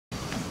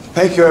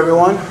Thank you,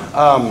 everyone.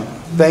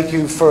 Thank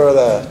you for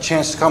the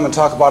chance to come and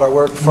talk about our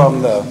work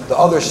from the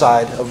other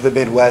side of the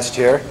Midwest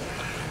here.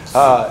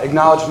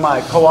 Acknowledge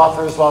my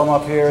co-authors while I'm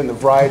up here and the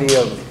variety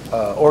of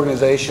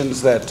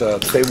organizations that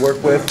they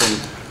work with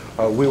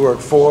and we work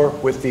for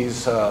with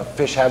these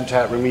fish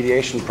habitat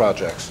remediation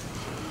projects.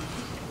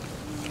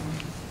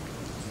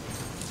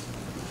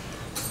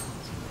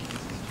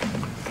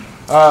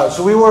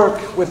 So we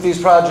work with these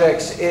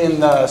projects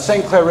in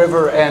St. Clair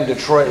River and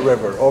Detroit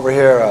River. Over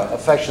here,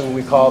 affectionately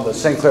we call the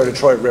St.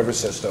 Clair-Detroit River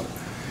system.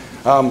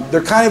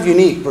 They're kind of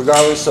unique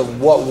regardless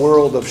of what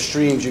world of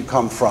streams you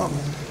come from.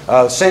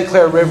 St.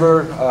 Clair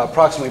River,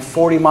 approximately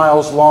 40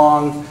 miles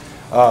long,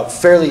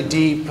 fairly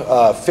deep,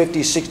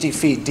 50, 60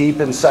 feet deep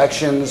in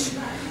sections.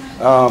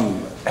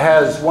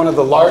 Has one of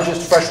the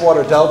largest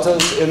freshwater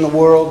deltas in the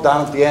world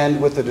down at the end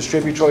with the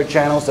distributory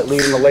channels that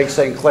lead into Lake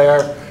St.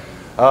 Clair.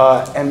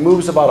 And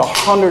moves about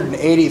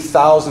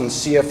 180,000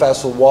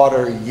 CFS of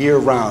water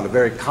year-round, a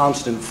very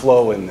constant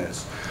flow in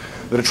this.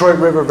 The Detroit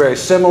River, very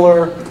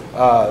similar,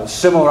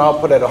 similar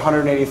output at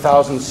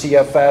 180,000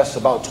 CFS,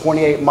 about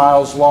 28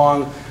 miles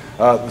long.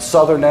 The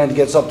southern end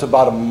gets up to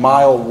about a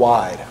mile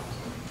wide.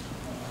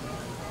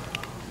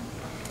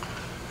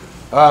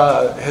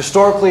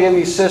 Historically in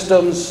these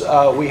systems,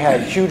 we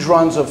had huge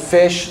runs of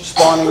fish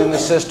spawning in the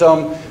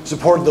system,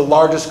 supported the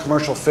largest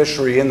commercial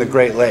fishery in the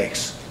Great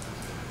Lakes.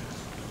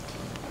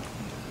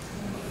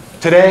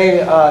 Today,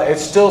 it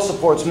still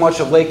supports much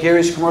of Lake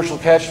Erie's commercial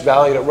catch,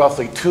 valued at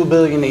roughly $2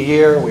 billion a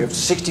year. We have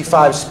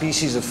 65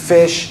 species of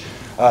fish,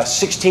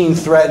 16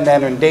 threatened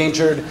and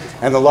endangered,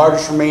 and the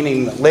largest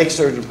remaining lake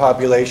sturgeon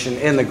population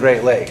in the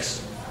Great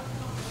Lakes.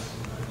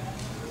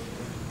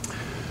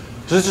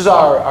 So this is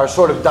our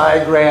sort of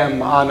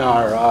diagram on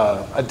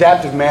our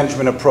adaptive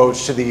management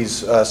approach to these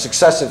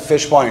successive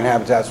fish spawning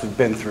habitats we've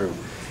been through.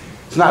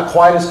 It's not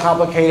quite as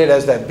complicated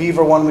as that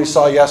beaver one we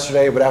saw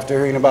yesterday, but after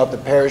hearing about the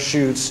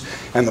parachutes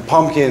and the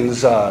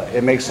pumpkins,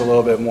 it makes a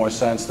little bit more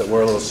sense that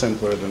we're a little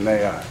simpler than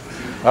they are.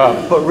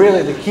 But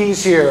really the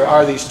keys here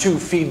are these two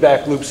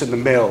feedback loops in the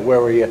middle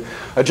where we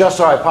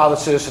adjust our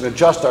hypothesis and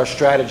adjust our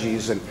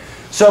strategies. And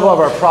several of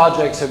our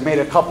projects have made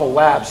a couple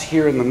laps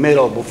here in the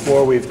middle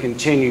before we've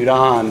continued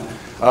on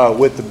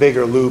with the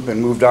bigger loop and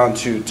moved on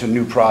to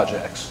new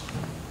projects.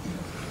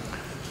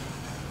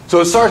 So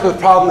it starts with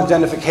problem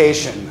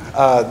identification.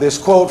 This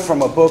quote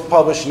from a book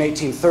published in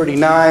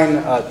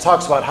 1839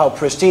 talks about how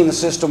pristine the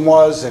system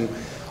was, and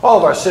all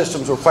of our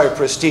systems were quite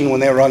pristine when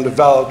they were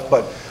undeveloped,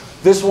 but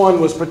this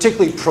one was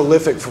particularly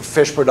prolific for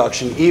fish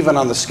production, even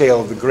on the scale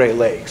of the Great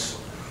Lakes.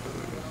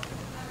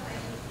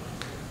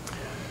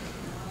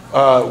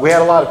 We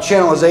had a lot of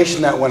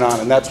channelization that went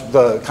on, and that's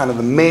kind of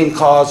the main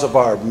cause of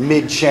our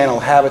mid-channel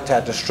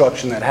habitat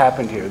destruction that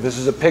happened here. This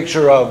is a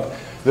picture of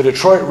the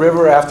Detroit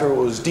River after it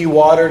was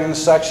dewatered in a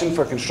section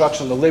for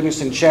construction of the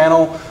Livingston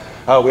Channel.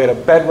 We had a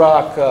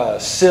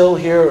bedrock sill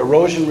here,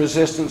 erosion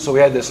resistant, so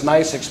we had this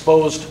nice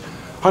exposed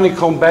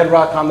honeycomb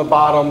bedrock on the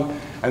bottom,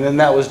 and then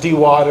that was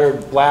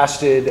dewatered,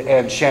 blasted,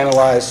 and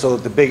channelized so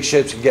that the big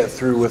ships could get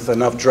through with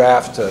enough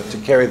draft to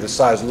carry the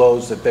size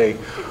loads that they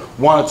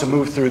wanted to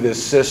move through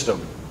this system.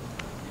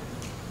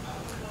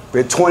 We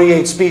had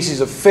 28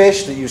 species of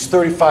fish that used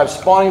 35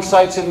 spawning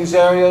sites in these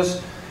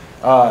areas.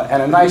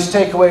 And a nice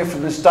takeaway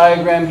from this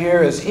diagram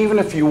here is even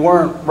if you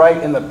weren't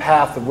right in the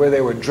path of where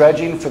they were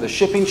dredging for the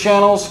shipping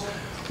channels,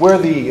 where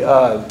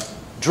the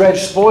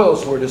dredged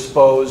spoils were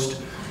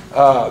disposed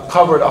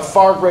covered a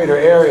far greater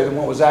area than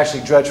what was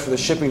actually dredged for the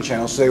shipping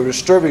channels. So they were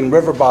disturbing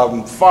river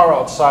bottom far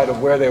outside of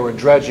where they were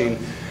dredging,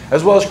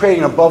 as well as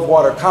creating above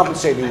water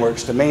compensating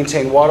works to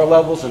maintain water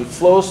levels and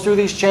flows through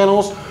these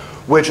channels,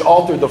 which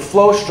altered the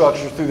flow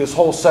structure through this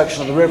whole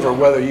section of the river,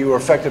 whether you were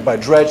affected by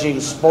dredging,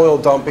 spoil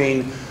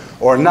dumping,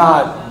 or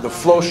not. The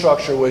flow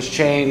structure was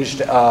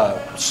changed,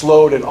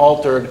 slowed and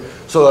altered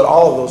so that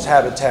all of those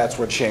habitats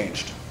were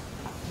changed.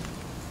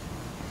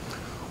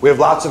 We have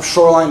lots of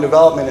shoreline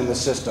development in the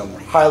system.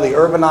 We're highly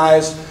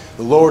urbanized.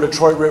 The lower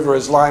Detroit River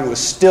is lined with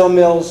still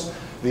mills.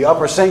 The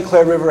upper St.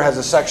 Clair River has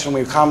a section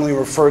we commonly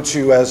refer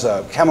to as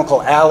a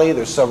chemical alley.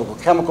 There's several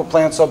chemical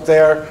plants up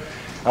there.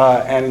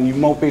 And you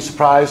won't be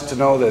surprised to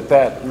know that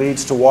that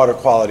leads to water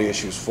quality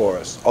issues for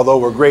us. Although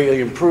we're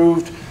greatly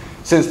improved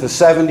since the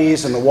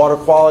 70s and the Water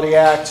Quality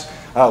Act,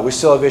 we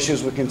still have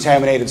issues with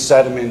contaminated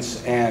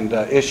sediments and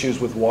issues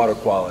with water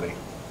quality.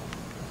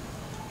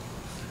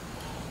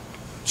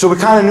 So we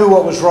kind of knew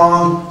what was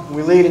wrong.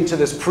 We lead into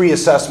this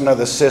pre-assessment of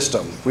the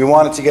system. We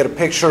wanted to get a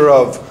picture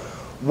of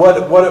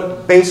what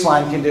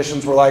baseline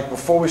conditions were like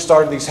before we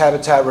started these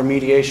habitat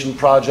remediation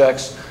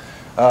projects.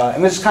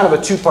 And this is kind of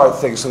a two-part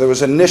thing. So there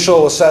was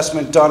initial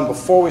assessment done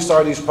before we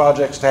started these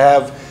projects to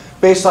have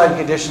baseline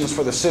conditions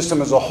for the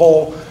system as a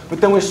whole, but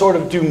then we sort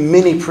of do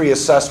mini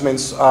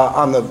pre-assessments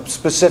on the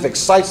specific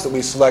sites that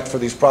we select for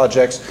these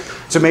projects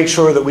to make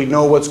sure that we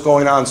know what's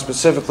going on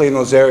specifically in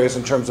those areas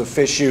in terms of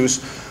fish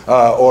use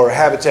or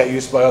habitat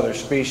use by other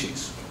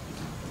species.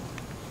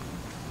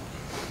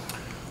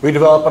 We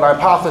develop an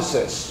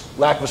hypothesis.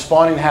 Lack of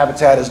spawning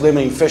habitat is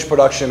limiting fish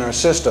production in our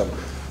system.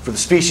 For the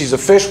species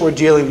of fish we're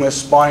dealing with,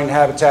 spawning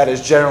habitat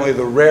is generally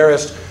the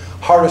rarest,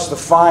 hardest to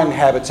find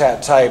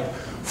habitat type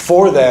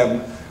for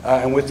them,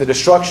 and with the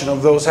destruction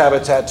of those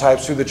habitat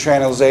types through the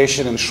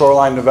channelization and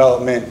shoreline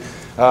development,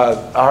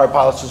 our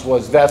hypothesis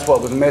was that's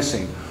what was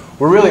missing.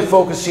 We're really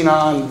focusing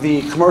on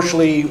the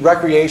commercially,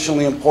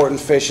 recreationally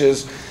important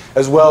fishes,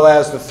 as well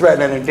as the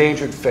threatened and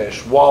endangered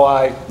fish,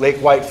 walleye, lake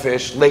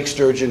whitefish, lake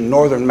sturgeon,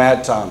 northern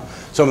mad tom,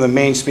 some of the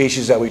main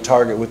species that we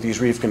target with these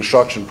reef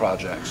construction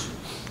projects.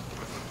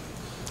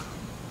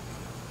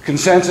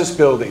 Consensus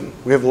building.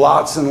 We have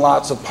lots and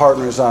lots of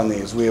partners on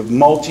these. We have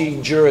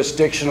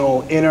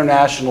multi-jurisdictional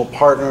international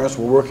partners.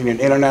 We're working in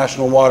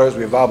international waters.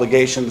 We have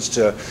obligations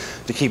to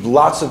keep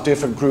lots of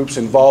different groups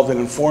involved and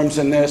informed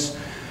in this.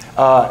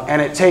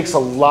 And it takes a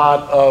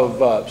lot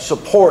of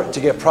support to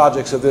get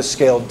projects of this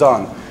scale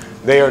done.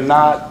 They are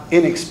not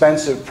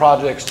inexpensive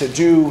projects to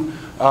do,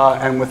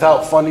 and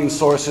without funding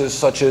sources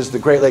such as the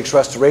Great Lakes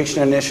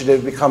Restoration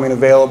Initiative becoming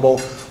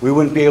available, we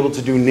wouldn't be able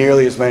to do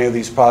nearly as many of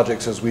these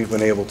projects as we've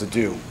been able to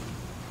do.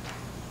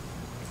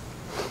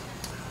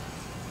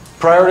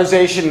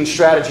 Prioritization and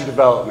strategy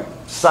development.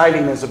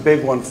 Siting is a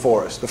big one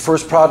for us. The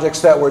first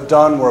projects that were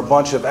done were a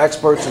bunch of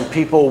experts and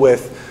people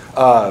with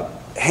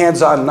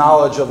hands-on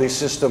knowledge of these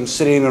systems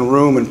sitting in a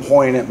room and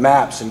pointing at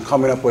maps and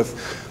coming up with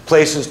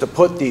places to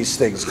put these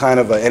things, kind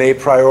of an a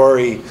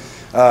priori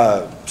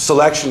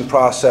selection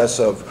process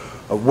of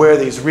where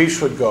these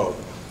reefs would go.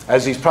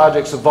 As these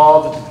projects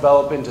evolved and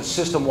develop into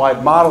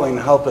system-wide modeling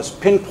to help us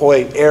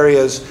pinpoint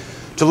areas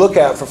to look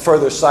at for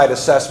further site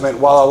assessment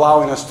while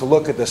allowing us to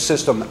look at the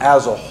system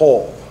as a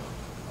whole.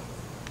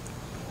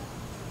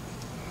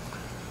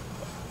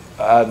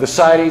 The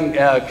siting,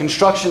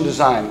 construction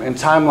design and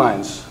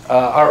timelines.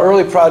 Our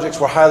early projects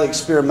were highly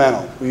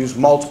experimental. We used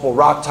multiple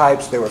rock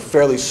types. They were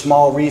fairly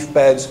small reef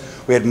beds.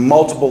 We had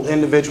multiple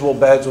individual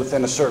beds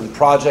within a certain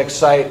project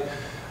site.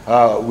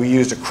 We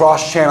used a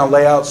cross-channel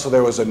layout, so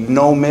there was a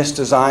no-miss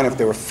design. If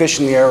there were fish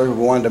in the area, we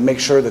wanted to make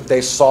sure that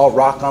they saw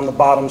rock on the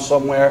bottom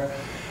somewhere.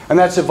 And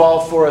that's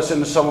evolved for us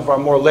into some of our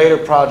more later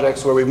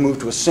projects where we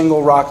moved to a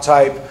single rock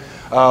type.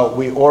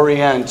 We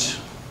orient,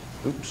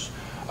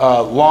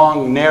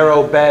 long,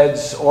 narrow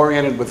beds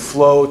oriented with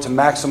flow to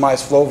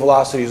maximize flow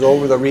velocities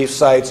over the reef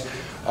sites,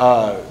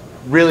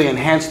 really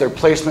enhance their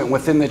placement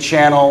within the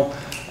channel,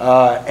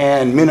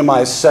 and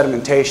minimize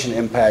sedimentation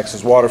impacts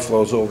as water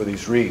flows over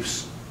these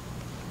reefs.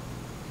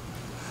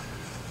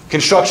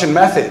 Construction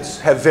methods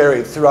have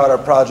varied throughout our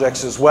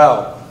projects as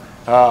well.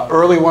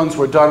 Early ones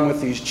were done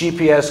with these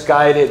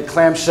GPS-guided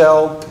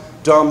clamshell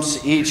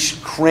dumps,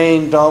 each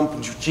crane dump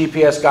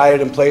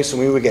GPS-guided in place,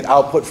 and we would get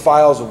output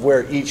files of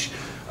where each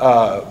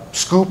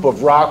scoop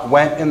of rock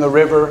went in the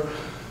river.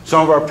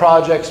 Some of our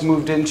projects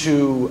moved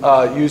into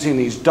using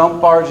these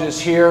dump barges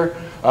here.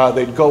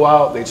 They'd go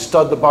out, they'd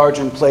stud the barge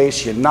in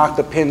place, you knock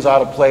the pins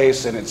out of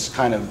place, and it's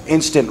kind of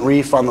instant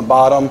reef on the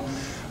bottom.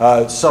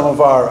 Some of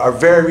our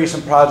very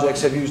recent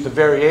projects have used a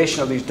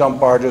variation of these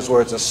dump barges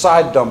where it's a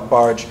side dump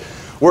barge.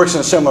 Works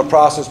in a similar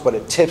process, but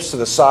it tips to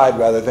the side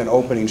rather than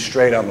opening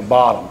straight on the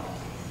bottom.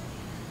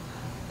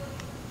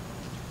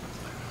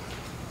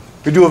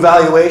 We do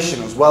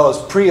evaluation as well as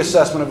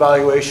pre-assessment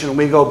evaluation.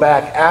 We go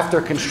back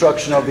after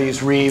construction of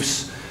these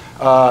reefs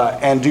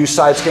and do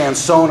side scan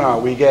sonar.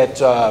 We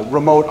get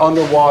remote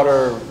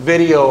underwater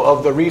video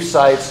of the reef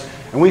sites,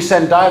 and we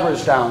send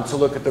divers down to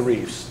look at the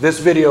reefs. This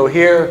video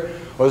here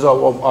was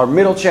our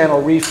middle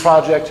channel reef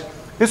project.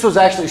 This was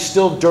actually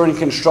still during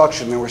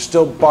construction. There were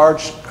still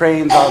barge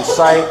cranes on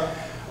site.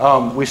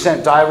 We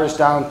sent divers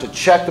down to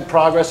check the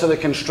progress of the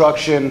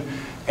construction,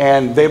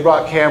 and they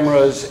brought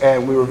cameras,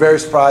 and we were very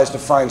surprised to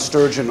find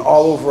sturgeon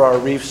all over our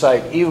reef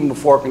site even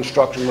before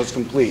construction was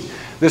complete.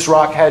 This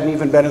rock hadn't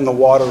even been in the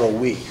water a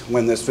week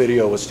when this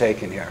video was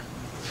taken here.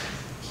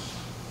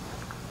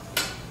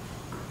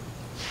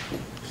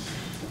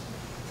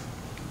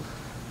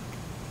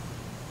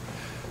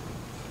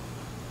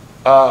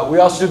 We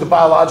also do the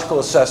biological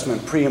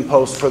assessment pre and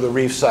post for the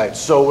reef sites.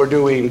 So we're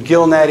doing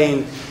gill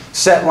netting,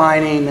 set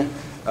lining,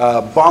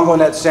 bongo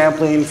net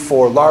sampling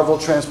for larval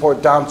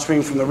transport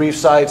downstream from the reef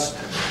sites,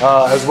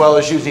 as well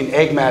as using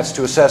egg mats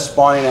to assess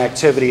spawning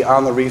activity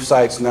on the reef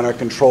sites, and then our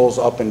controls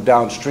up and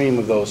downstream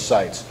of those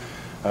sites.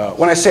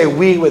 When I say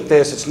we with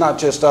this, it's not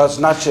just us,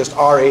 not just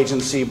our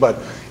agency, but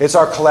it's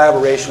our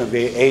collaboration of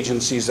the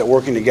agencies that are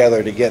working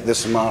together to get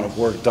this amount of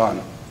work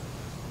done.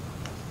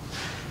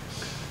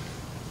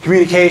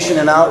 Communication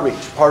and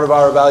outreach, part of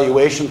our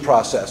evaluation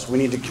process. We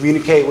need to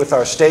communicate with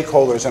our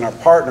stakeholders and our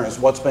partners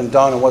what's been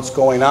done and what's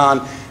going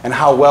on and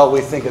how well we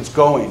think it's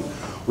going.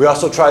 We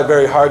also try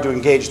very hard to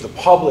engage the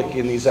public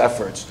in these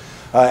efforts.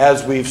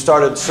 As we've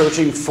started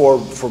searching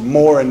for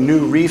more and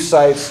new reef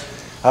sites,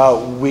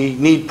 we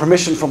need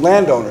permission from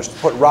landowners to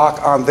put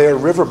rock on their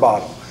river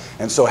bottom.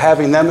 And so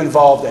having them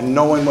involved and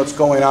knowing what's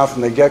going on from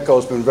the get-go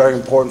has been very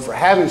important for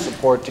having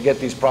support to get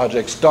these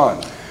projects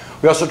done.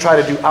 We also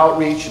try to do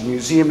outreach and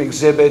museum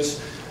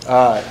exhibits.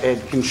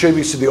 It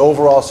contributes to the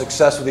overall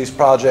success of these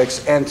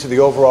projects and to the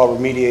overall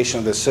remediation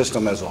of the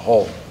system as a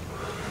whole.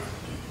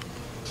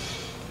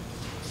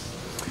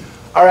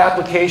 our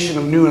application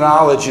of new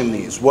knowledge in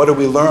these. What do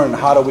we learn?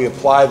 How do we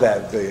apply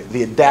that?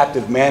 The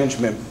adaptive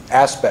management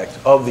aspect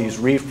of these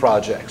reef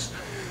projects.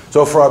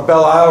 So for our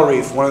Belle Isle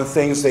Reef, one of the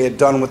things they had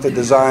done with the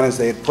design is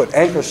they had put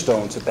anchor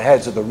stones at the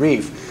heads of the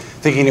reef,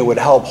 thinking it would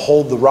help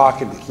hold the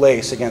rock in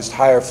place against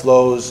higher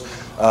flows,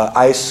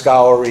 ice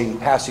scouring,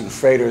 passing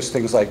freighters,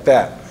 things like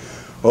that.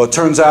 Well, it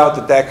turns out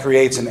that that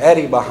creates an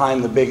eddy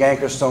behind the big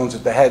anchor stones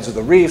at the heads of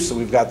the reef, so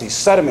we've got these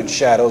sediment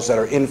shadows that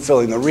are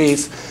infilling the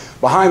reef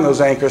behind those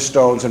anchor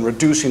stones and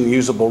reducing the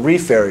usable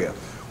reef area.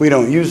 We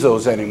don't use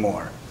those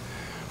anymore.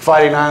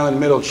 Fighting Island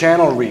Middle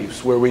Channel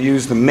reefs, where we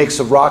use the mix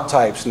of rock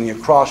types and the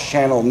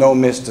across-channel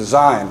no-mist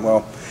design.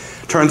 Well,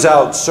 turns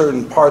out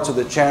certain parts of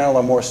the channel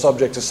are more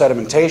subject to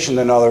sedimentation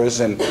than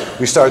others, and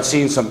we start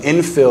seeing some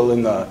infill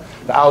in the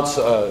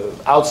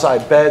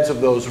outside beds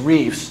of those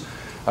reefs,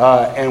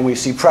 and we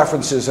see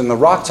preferences in the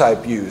rock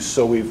type used.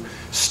 So we've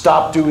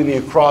stopped doing the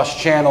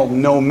across-channel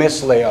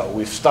no-mist layout.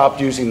 We've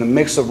stopped using the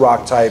mix of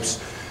rock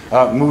types,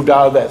 moved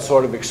out of that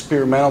sort of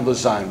experimental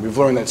design. We've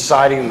learned that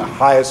siding the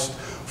highest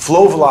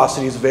flow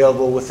velocities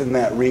available within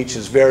that reach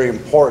is very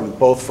important,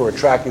 both for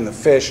attracting the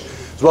fish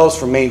as well as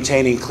for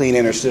maintaining clean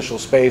interstitial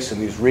space in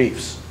these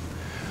reefs.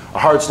 A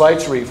Hart's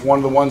Lights Reef, one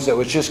of the ones that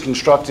was just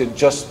constructed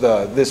just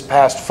this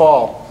past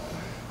fall,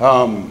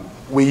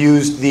 we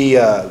used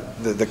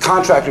the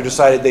contractor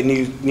decided they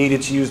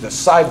needed to use the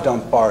side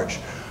dump barge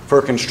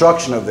for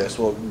construction of this.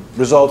 Well, it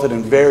resulted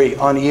in very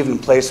uneven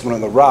placement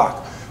of the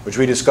rock, which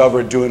we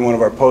discovered doing one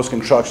of our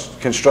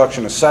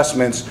post-construction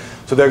assessments.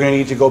 So they're going to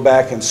need to go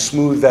back and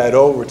smooth that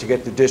over to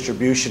get the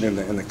distribution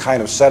and the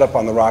kind of setup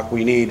on the rock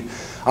we need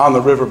on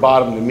the river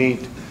bottom to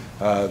meet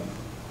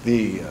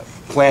the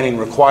planning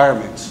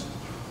requirements.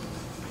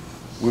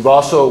 We've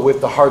also,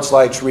 with the Hart's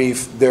Lights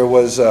Reef, there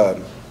was,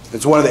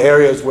 it's one of the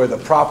areas where the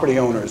property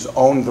owners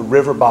owned the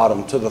river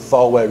bottom to the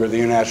Thalweg or the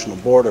international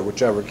border,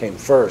 whichever came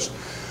first.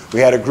 We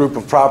had a group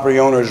of property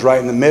owners right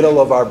in the middle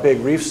of our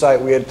big reef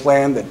site we had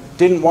planned that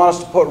didn't want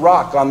us to put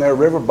rock on their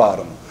river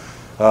bottom.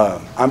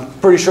 I'm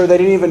pretty sure they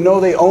didn't even know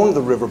they owned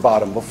the river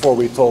bottom before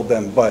we told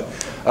them, but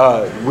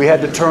we had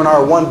to turn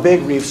our one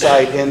big reef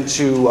site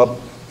into a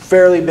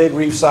fairly big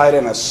reef site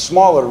and a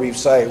smaller reef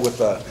site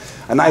with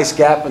a nice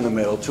gap in the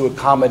middle to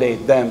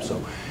accommodate them. So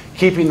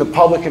keeping the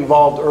public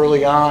involved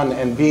early on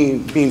and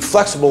being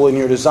flexible in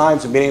your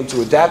designs and being able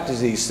to adapt to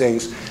these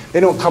things,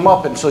 they don't come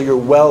up until you're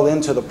well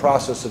into the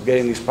process of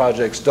getting these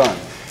projects done.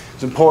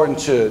 It's important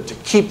to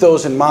keep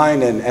those in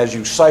mind, and as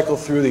you cycle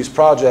through these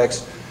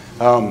projects,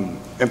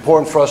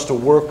 important for us to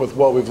work with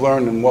what we've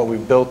learned and what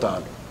we've built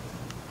on.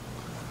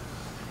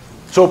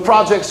 So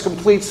projects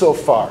complete so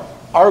far.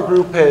 Our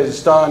group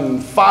has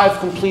done 5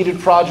 completed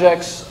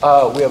projects.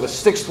 We have a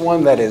 6th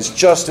one that is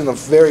just in the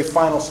very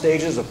final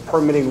stages of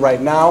permitting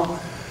right now,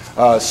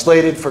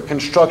 slated for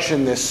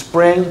construction this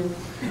spring.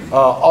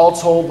 All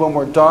told, when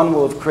we're done,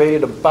 we'll have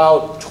created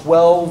about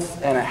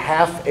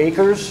 12.5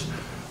 acres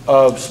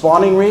of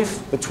spawning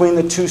reef between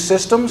the two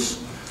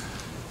systems.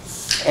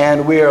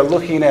 And we are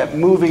looking at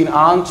moving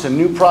on to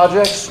new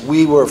projects.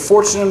 We were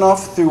fortunate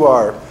enough through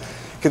our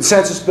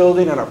consensus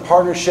building and our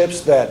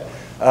partnerships that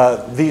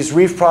these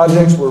reef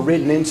projects were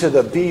written into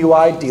the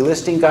BUI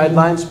delisting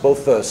guidelines.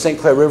 Both the St.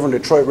 Clair River and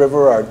Detroit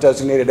River are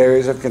designated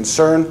areas of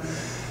concern.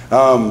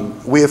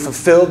 We have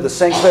fulfilled the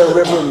St. Clair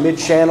River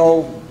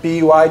mid-channel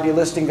BUI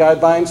delisting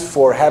guidelines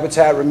for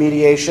habitat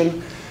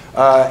remediation,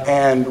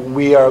 and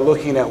we are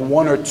looking at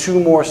 1 or 2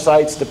 more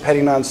sites,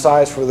 depending on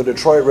size, for the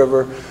Detroit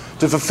River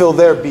to fulfill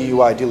their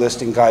BUI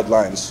delisting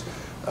guidelines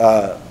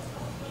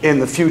in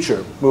the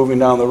future, moving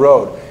down the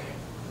road.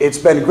 It's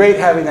been great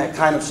having that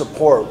kind of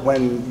support.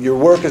 When your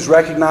work is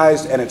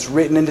recognized and it's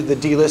written into the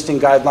delisting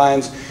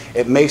guidelines,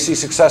 it makes these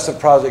successive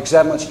projects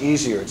that much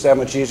easier. It's that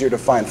much easier to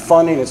find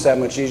funding. It's that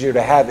much easier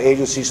to have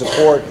agency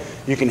support.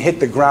 You can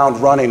hit the ground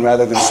running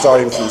rather than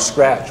starting from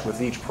scratch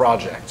with each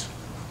project.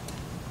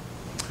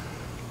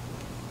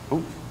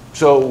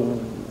 So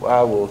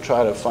I will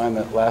try to find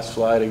that last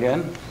slide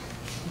again.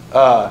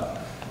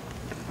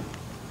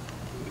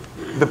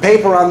 The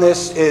paper on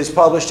this is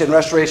published in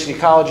Restoration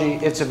Ecology.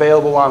 It's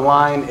available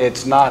online.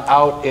 It's not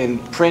out in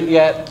print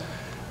yet.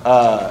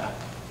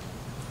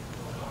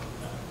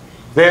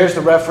 There's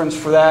the reference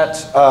for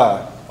that.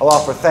 I'll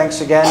offer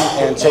thanks again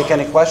and take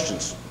any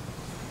questions.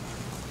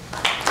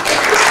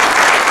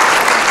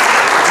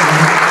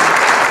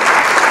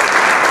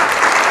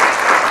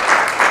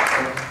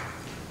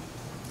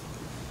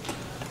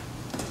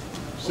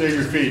 Save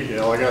your feet,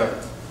 Gail. I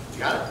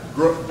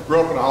grew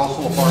up in a house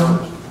full of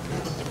farmers.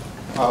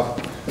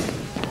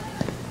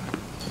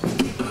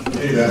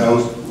 Hey, I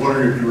was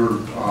wondering if you were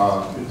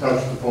in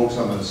touch with the folks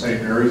on the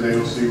St. Mary's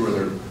AOC where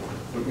they're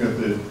looking at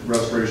the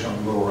restoration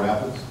on Little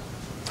Rapids.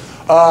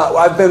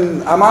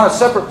 I'm on a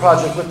separate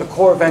project with the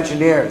Corps of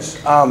Engineers,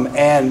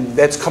 and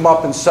that's come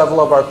up in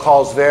several of our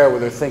calls there where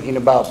they're thinking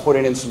about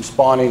putting in some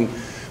spawning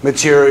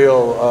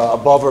material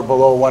above or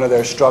below one of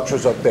their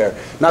structures up there.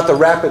 Not the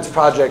Rapids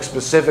project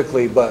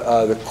specifically,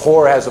 but the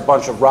Corps has a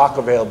bunch of rock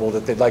available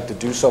that they'd like to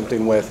do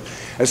something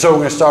with. And so we're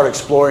going to start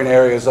exploring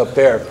areas up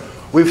there.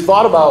 we've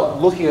thought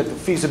about looking at the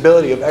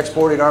feasibility of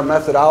exporting our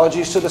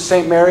methodologies to the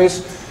St.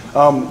 Mary's.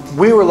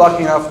 We were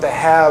lucky enough to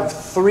have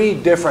 3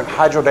 different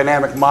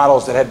hydrodynamic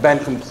models that had been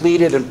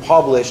completed and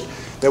published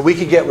that we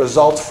could get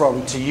results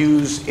from to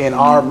use in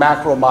our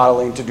macro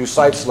modeling to do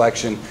site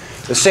selection.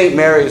 The St.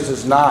 Mary's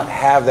does not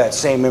have that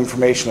same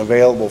information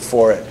available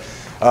for it.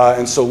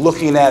 And so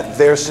looking at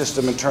their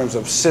system in terms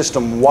of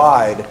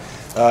system-wide,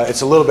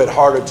 it's a little bit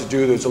harder to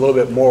do. There's a little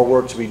bit more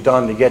work to be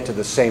done to get to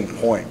the same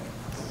point.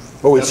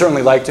 But we'd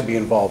certainly like to be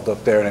involved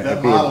up there. And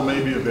that model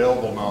may be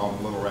available now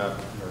in Little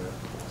Rapids area.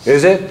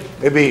 Is it?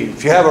 It'd be,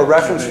 if you have a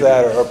reference to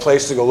that or a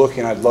place to go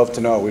looking, I'd love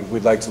to know.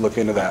 We'd like to look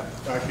into that.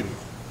 I could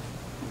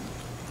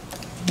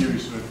give you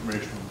some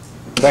information.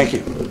 Thank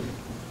you.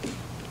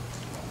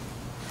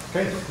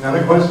 Okay,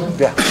 another question?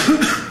 Yeah.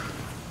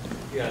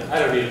 Yeah, I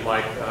don't need a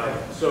mic.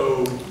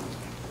 So, do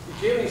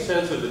you have any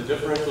sense of the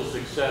differential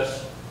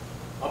success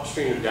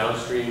upstream and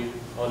downstream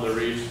on the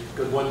reefs?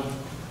 Because one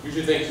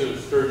usually thinks of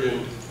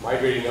sturgeon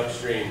migrating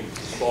upstream.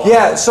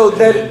 Yeah, so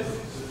that...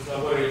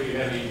 I'm wondering if you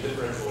have any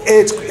differential...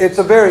 It's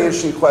a very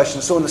interesting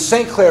question. So in the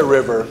St. Clair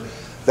River,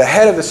 the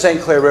head of the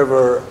St. Clair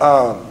River,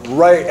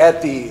 right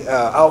at the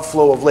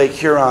outflow of Lake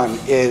Huron,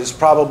 is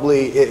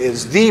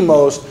the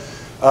most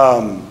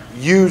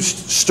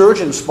used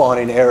sturgeon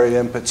spawning area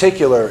in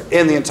particular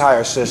in the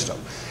entire system.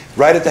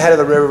 Right at the head of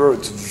the river,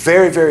 it's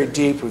very, very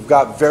deep. We've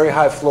got very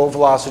high flow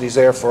velocities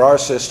there for our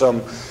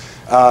system,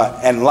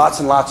 and lots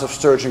of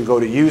sturgeon go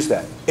to use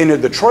that. In the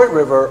Detroit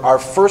River, our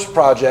first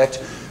project,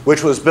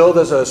 which was built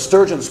as a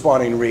sturgeon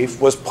spawning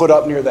reef, was put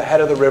up near the head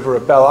of the river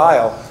at Belle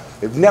Isle.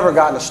 We've never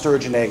gotten a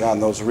sturgeon egg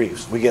on those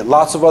reefs. We get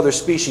lots of other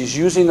species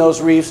using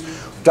those reefs,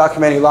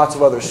 documenting lots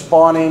of other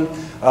spawning.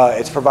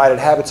 It's provided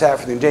habitat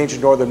for the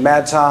endangered northern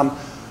mad tom.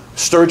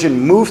 Sturgeon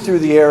move through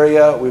the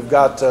area. We've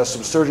got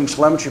some sturgeon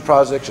telemetry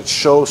projects that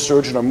show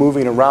sturgeon are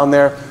moving around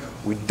there.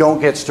 We don't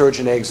get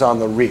sturgeon eggs on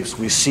the reefs.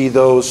 We see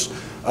those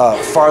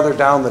farther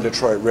down the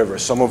Detroit River.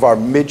 Some of our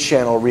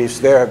mid-channel reefs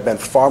there have been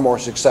far more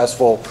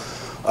successful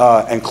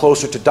and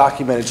closer to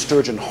documented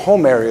sturgeon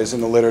home areas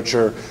in the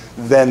literature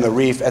than the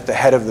reef at the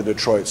head of the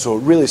Detroit. So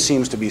it really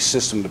seems to be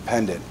system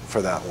dependent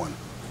for that one.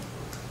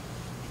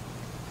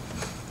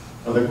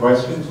 Other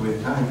questions? We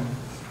have time.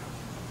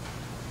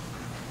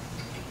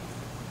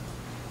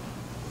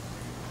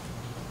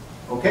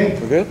 Okay.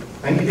 We're good?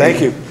 Thank you.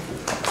 Thank you.